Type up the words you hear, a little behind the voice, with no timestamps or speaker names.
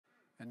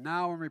And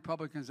now when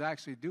Republicans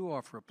actually do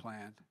offer a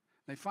plan,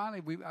 they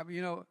finally,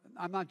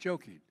 I'm not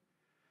joking.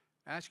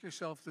 Ask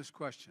yourself this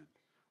question.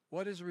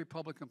 What is a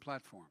Republican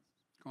platform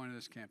going to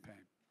this campaign?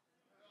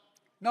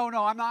 No,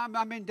 I'm not.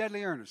 I'm in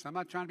deadly earnest. I'm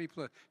not trying to be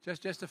political.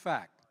 Just a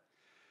fact.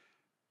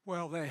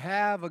 Well, they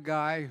have a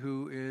guy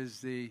who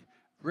is the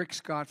Rick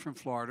Scott from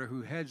Florida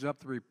who heads up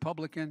the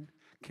Republican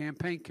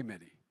campaign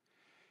committee.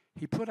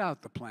 He put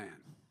out the plan.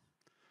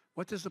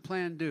 What does the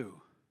plan do?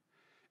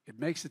 It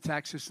makes the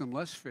tax system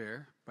less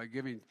fair by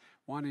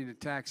wanting to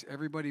tax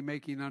everybody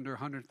making under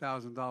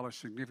 $100,000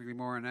 significantly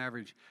more on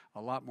average,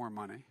 a lot more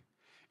money.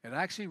 It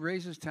actually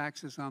raises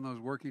taxes on those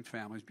working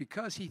families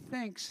because he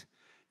thinks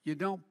you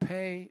don't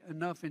pay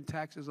enough in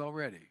taxes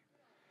already.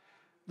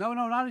 No,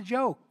 not a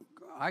joke.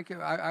 I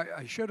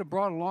should have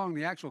brought along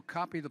the actual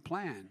copy of the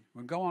plan.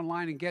 We'll go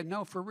online and get,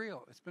 no, for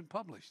real. It's been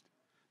published.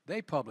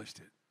 They published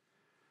it.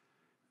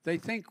 They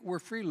think we're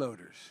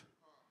freeloaders.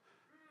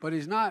 But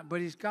he's not.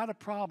 But he's got a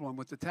problem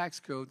with the tax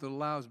code that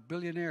allows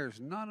billionaires,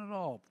 none at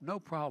all, no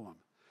problem.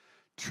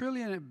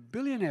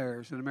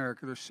 Billionaires in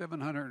America, there's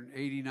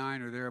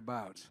 789 or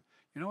thereabouts.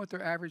 You know what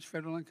their average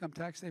federal income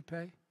tax they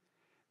pay?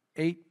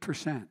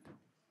 8%.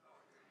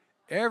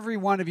 Every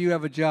one of you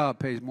have a job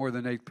pays more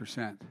than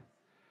 8%.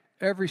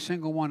 Every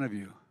single one of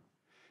you.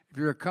 If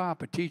you're a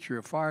cop, a teacher,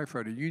 a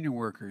firefighter, a union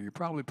worker, you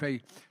probably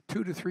pay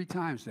 2 to 3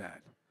 times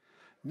that.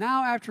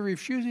 Now, after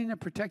refusing to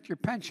protect your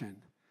pension,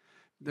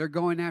 they're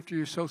going after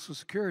your Social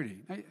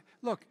Security. Now,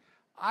 look,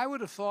 I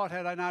would have thought,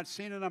 had I not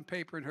seen it on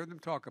paper and heard them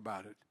talk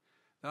about it,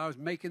 that I was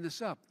making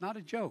this up. Not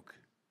a joke.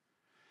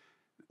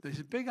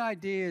 The big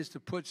idea is to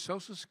put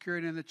Social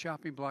Security in the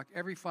chopping block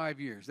every 5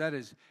 years. That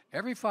is,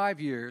 every 5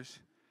 years,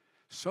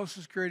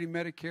 Social Security,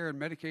 Medicare, and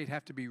Medicaid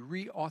have to be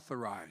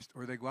reauthorized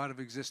or they go out of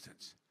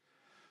existence.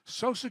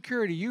 Social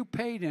Security you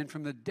paid in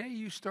from the day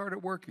you started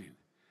working.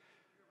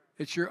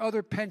 It's your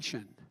other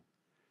pension.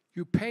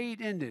 You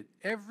paid in it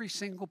every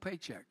single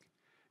paycheck.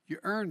 You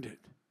earned it.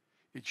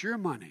 It's your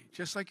money,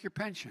 just like your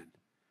pension.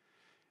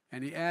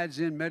 And he adds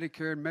in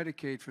Medicare and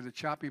Medicaid for the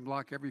chopping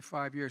block every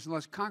 5 years.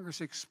 Unless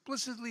Congress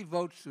explicitly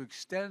votes to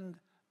extend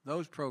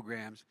those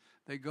programs,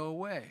 they go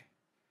away.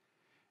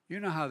 You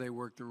know how they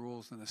work the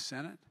rules in the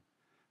Senate.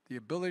 The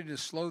ability to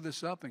slow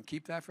this up and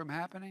keep that from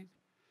happening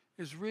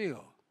is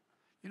real.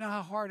 You know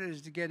how hard it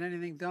is to get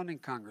anything done in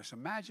Congress.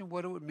 Imagine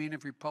what it would mean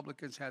if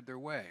Republicans had their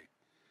way.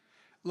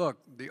 Look,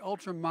 the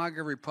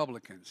ultra-MAGA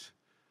Republicans,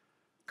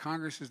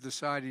 Congress is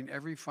deciding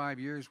every 5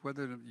 years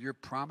whether your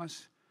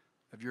promise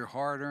of your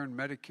hard-earned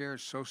Medicare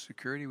Social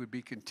Security would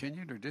be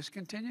continued or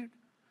discontinued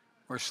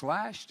or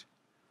slashed.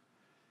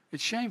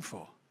 It's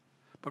shameful.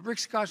 But Rick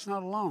Scott's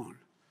not alone.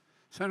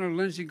 Senator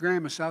Lindsey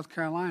Graham of South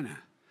Carolina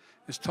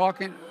is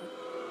talking.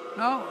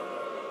 No,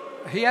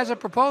 he has a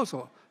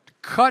proposal to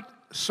cut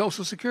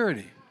Social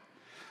Security.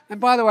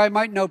 And by the way, I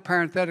might note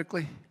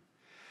parenthetically,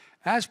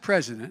 as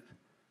president,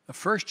 the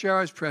first year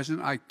I was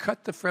president, I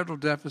cut the federal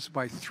deficit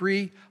by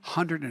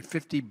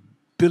 $350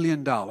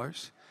 billion.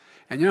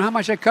 And you know how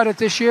much I cut it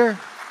this year?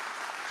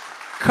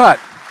 Cut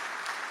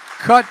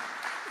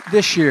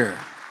this year.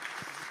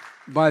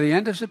 By the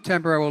end of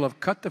September, I will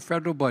have cut the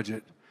federal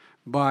budget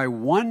by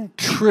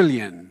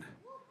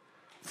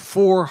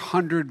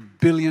 $1,400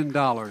 billion.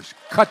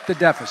 Cut the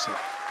deficit.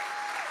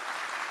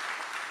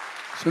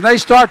 So they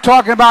start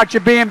talking about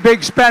you being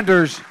big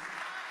spenders.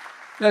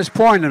 There's a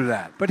point of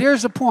that. But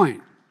here's the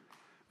point.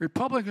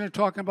 Republicans are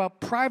talking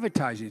about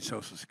privatizing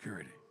Social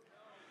Security.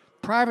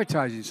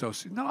 Privatizing Social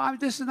Security. No,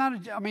 this is not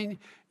we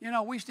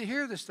used to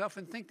hear this stuff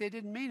and think they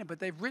didn't mean it, but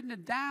they've written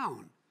it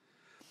down.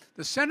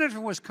 The senator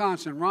from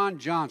Wisconsin, Ron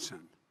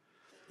Johnson,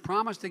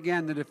 promised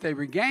again that if they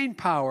regain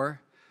power,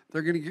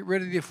 they're going to get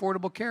rid of the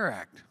Affordable Care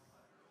Act.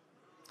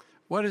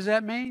 What does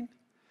that mean?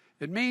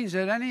 It means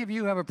that any of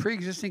you who have a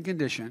pre-existing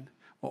condition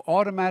will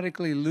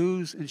automatically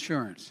lose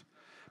insurance.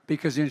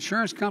 Because the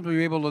insurance company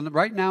will be able to,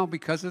 right now,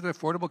 because of the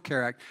Affordable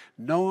Care Act,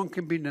 no one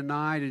can be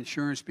denied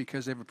insurance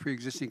because they have a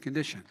pre-existing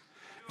condition.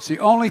 It's the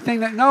only thing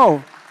that,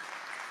 no.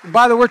 And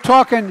by the way, we're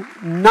talking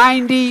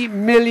 90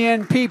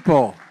 million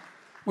people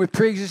with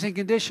pre-existing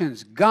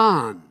conditions.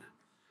 Gone.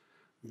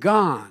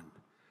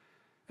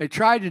 They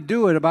tried to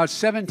do it about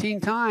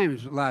 17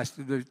 times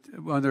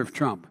under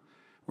Trump.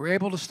 We're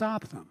able to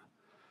stop them.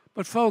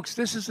 But folks,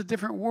 this is a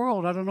different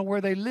world. I don't know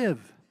where they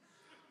live.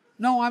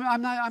 No,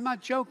 I'm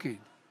not joking.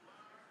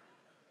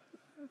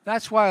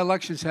 That's why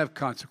elections have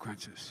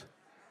consequences.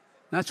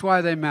 That's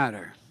why they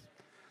matter.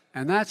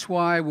 And that's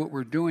why what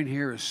we're doing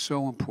here is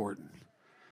so important.